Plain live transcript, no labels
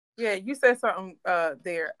Yeah, you said something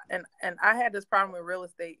there, and I had this problem with real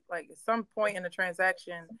estate. Like at some point in the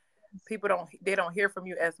transaction, people don't hear from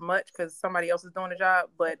you as much because somebody else is doing the job.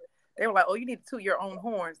 But they were like, "Oh, you need to toot your own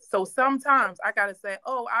horns." So sometimes I gotta say,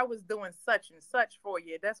 "Oh, I was doing such and such for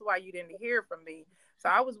you. That's why you didn't hear from me." So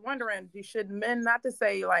I was wondering, should men not to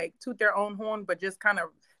say like toot their own horn, but just kind of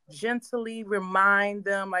gently remind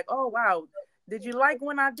them, like, "Oh, wow, did you like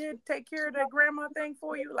when I did take care of that grandma thing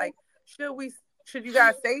for you?" Like, should we? Should you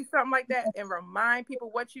guys say something like that and remind people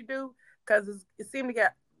what you do? Because it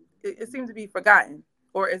seems to be forgotten,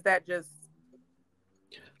 or is that just?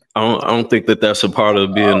 I don't think that that's a part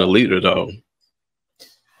of being a leader, though.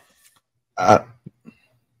 I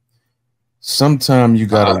sometimes you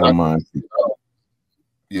gotta remind people.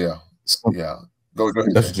 Yeah. Go ahead.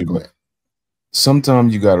 That's what you go ahead.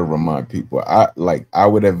 Sometimes you gotta remind people. I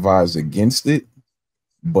would advise against it,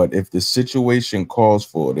 but if the situation calls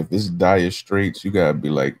for it, if it's dire straits, you gotta be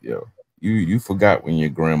like, yo, you forgot when your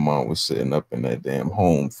grandma was sitting up in that damn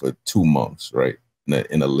home for 2 months, right?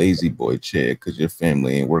 In a lazy boy chair because your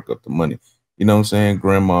family ain't work up the money. You know what I'm saying?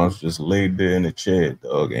 Grandma's just laid there in a chair,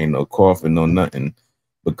 dog. Ain't no coffin, no nothing,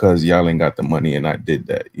 because y'all ain't got the money and I did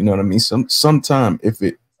that. You know what I mean? Sometime if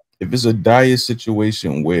it's a dire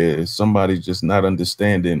situation where somebody's just not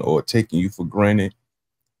understanding or taking you for granted,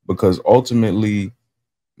 because ultimately,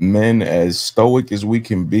 men, as stoic as we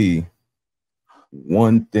can be,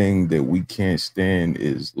 one thing that we can't stand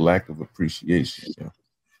is lack of appreciation.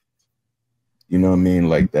 You know what I mean?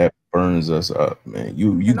 Like that burns us up, man.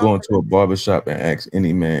 You go into a barbershop and ask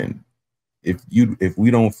any man, if we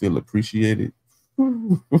don't feel appreciated,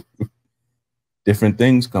 different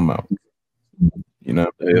things come out. You know?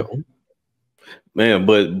 Yeah. Man,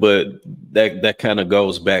 but that kind of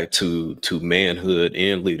goes back to manhood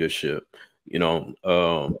and leadership. You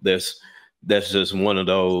know, that's just one of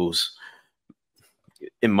those.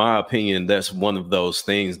 In my opinion, that's one of those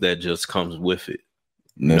things that just comes with it.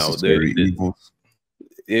 Necessary evils.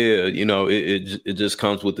 Yeah, you know, it just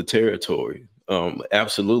comes with the territory.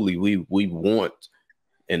 Absolutely, we want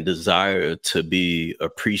and desire to be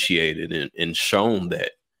appreciated and shown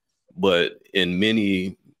that, but in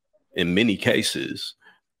many cases,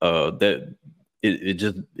 that it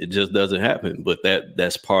just doesn't happen. But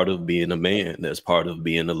that's part of being a man. That's part of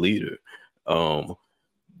being a leader.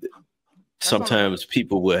 Sometimes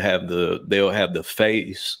people will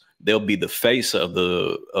they'll be the face of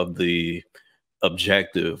the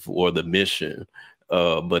objective or the mission,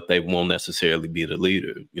 but they won't necessarily be the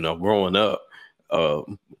leader. You know, growing up,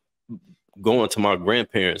 going to my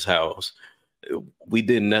grandparents' house, we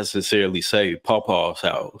didn't necessarily say Pawpaw's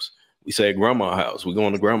house. We said grandma's house. We're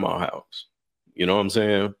going to grandma's house. You know what I'm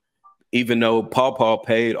saying? Even though Pawpaw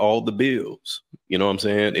paid all the bills, you know what I'm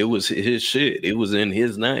saying? It was his shit. It was in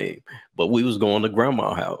his name, but we was going to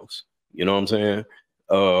grandma's house. You know what I'm saying?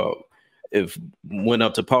 If went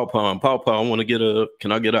up to Pawpaw and Pawpaw, I want to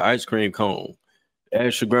can I get an ice cream cone?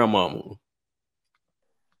 Ask your grandmama.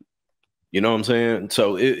 You know what I'm saying?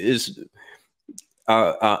 So it's,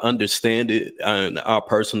 I understand it, and I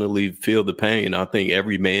personally feel the pain. I think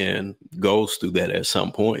every man goes through that at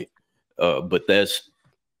some point, but that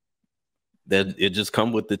it just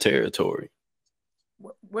comes with the territory.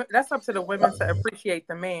 That's up to the women to appreciate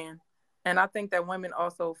the man, and I think that women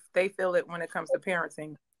also, they feel it when it comes to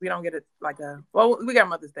parenting. We don't get it we got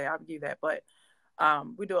Mother's Day, I'll give you that, but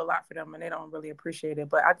we do a lot for them and they don't really appreciate it.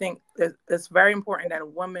 But I think it's very important that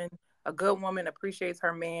a good woman appreciates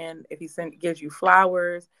her man. If he gives you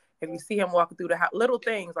flowers, if you see him walking through the house, little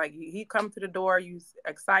things like he comes to the door, you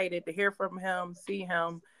excited to hear from him, see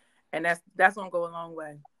him, and that's gonna go a long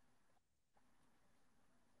way.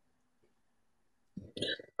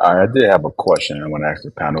 I did have a question I want to ask the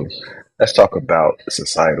panel. Let's talk about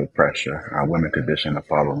societal pressure. Are women conditioned to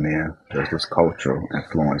follow men? Does this cultural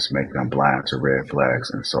influence make them blind to red flags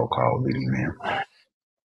and so-called leading men?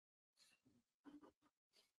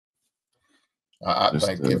 I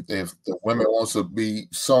think if the women wants to be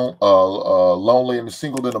so lonely and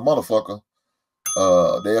single than a motherfucker,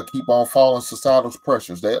 they'll keep on following societal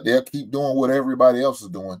pressures. They'll keep doing what everybody else is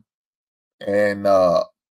doing, and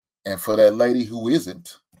for that lady who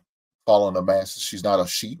isn't following the masses, she's not a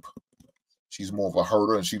sheep. She's more of a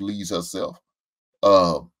herder, and she leads herself.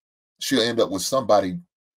 She'll end up with somebody,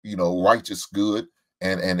 righteous, good,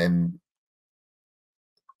 and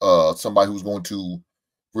somebody who's going to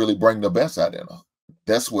really bring the best out in her.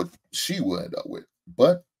 That's what she will end up with.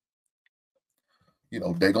 But they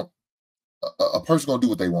don't. A person gonna do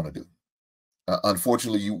what they want to do.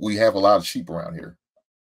 Unfortunately, we have a lot of sheep around here,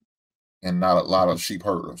 and not a lot of sheep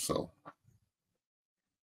herders. So,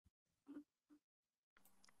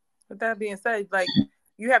 with that being said, like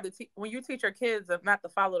you have to when you teach your kids not to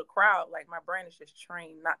follow the crowd, like my brain is just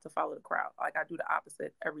trained not to follow the crowd. Like I do the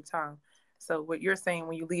opposite every time. So what you're saying,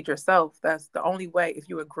 when you lead yourself, that's the only way. If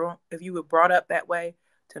you were brought up that way,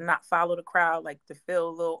 to not follow the crowd, like to feel a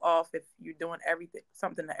little off if you're doing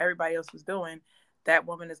something that everybody else is doing, that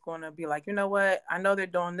woman is going to be like, you know what? I know they're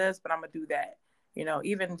doing this, but I'm going to do that. You know,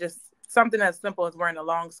 even just something as simple as wearing a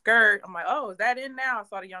long skirt. I'm like, oh, is that in now? I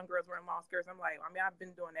saw the young girls wearing long skirts. I'm like, I mean, I've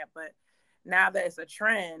been doing that, but now that it's a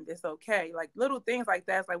trend, it's okay. Like little things like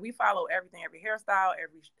that. It's like we follow everything, every hairstyle,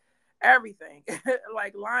 everything,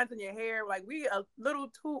 like lines in your hair. Like we a little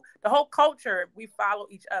too, the whole culture, we follow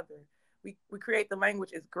each other. We create the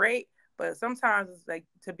language is great, but sometimes it's like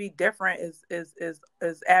to be different is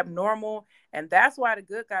abnormal. And that's why the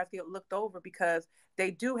good guys get looked over, because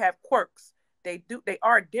they do have quirks. They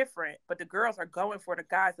are different, but the girls are going for the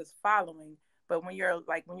guys that's following. But when you're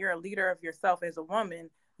a leader of yourself as a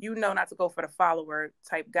woman, you know not to go for the follower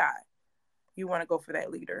type guy. You want to go for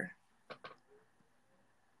that leader.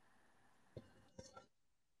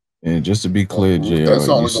 And just to be clear, JR, that's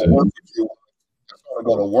only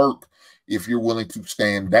going to work if you're willing to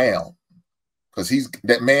stand down, because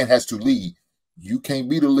that man has to lead. You can't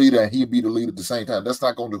be the leader and he be the leader at the same time. That's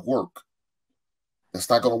not going to work. That's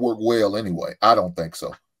not going to work well anyway. I don't think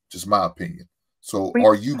so. Just my opinion. So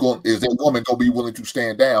is that woman going to be willing to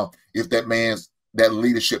stand down if that man's that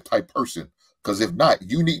leadership type person? Because if not,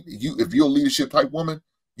 if you're a leadership type woman,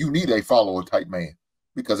 you need a follower type man,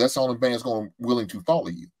 because that's the only man's willing to follow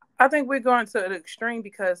you. I think we're going to the extreme,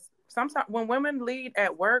 because sometimes when women lead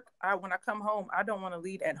at work, when I come home, I don't want to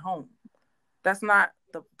lead at home. That's not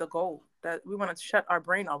the goal. That we want to shut our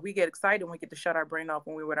brain off. We get excited when we get to shut our brain off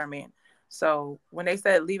when we're with our man. So when they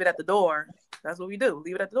said leave it at the door, that's what we do.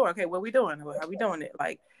 Leave it at the door. Okay, what are we doing? How are we doing it?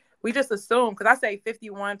 Like we just assume, because I say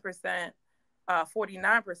 51%,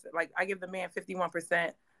 49%. Like I give the man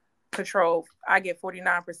 51% control. I get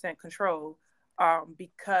 49% control.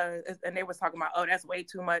 Because, and they was talking about, oh, that's way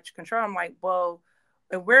too much control. I'm like, well,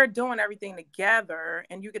 if we're doing everything together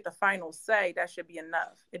and you get the final say, that should be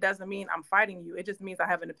enough. It doesn't mean I'm fighting you. It just means I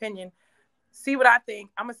have an opinion. See what I think.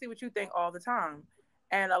 I'm gonna see what you think all the time.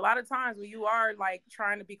 And a lot of times when you are like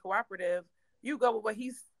trying to be cooperative, you go with what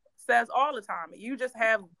he says all the time. You just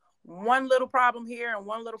have one little problem here and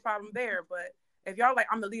one little problem there. But if y'all like,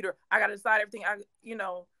 I'm the leader, I got to decide everything.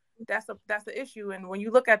 That's the issue. And when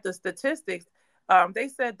you look at the statistics, they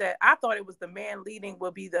said that I thought it was the man leading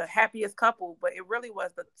would be the happiest couple, but it really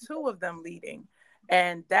was the two of them leading.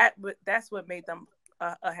 And that's what made them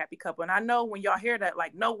a happy couple. And I know when y'all hear that,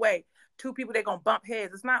 like, no way, two people, they're going to bump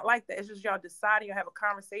heads. It's not like that. It's just y'all deciding, you have a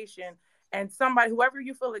conversation, and whoever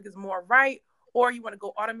you feel like is more right, or you want to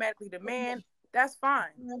go automatically to man, that's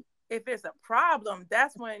fine. If it's a problem,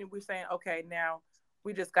 that's when we're saying, okay, now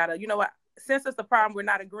we just got to, you know what, since it's a problem, we're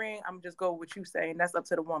not agreeing, I'm just go with what you say, and that's up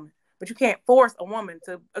to the woman. But you can't force a woman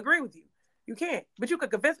to agree with you. You can't. But you could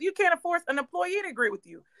convince. You can't force an employee to agree with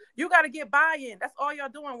you. You got to get buy-in. That's all y'all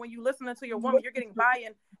doing when you listening to your woman. You're getting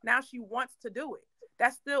buy-in. Now she wants to do it.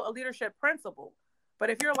 That's still a leadership principle. But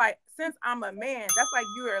if you're like, since I'm a man, that's like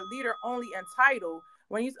you're a leader only entitled.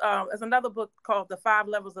 When you there's another book called The 5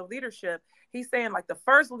 Levels of Leadership. He's saying like the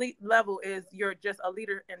first level is you're just a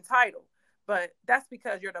leader entitled. But that's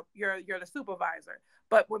because you're the supervisor.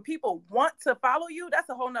 But when people want to follow you, that's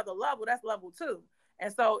a whole nother level. That's level 2.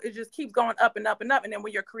 And so it just keeps going up and up and up. And then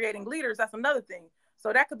when you're creating leaders, that's another thing.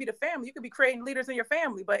 So that could be the family. You could be creating leaders in your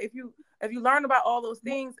family. But if you learn about all those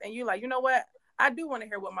things and you're like, you know what, I do want to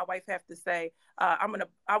hear what my wife have to say. I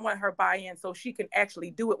want her buy-in so she can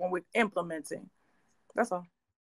actually do it when we're implementing. That's all.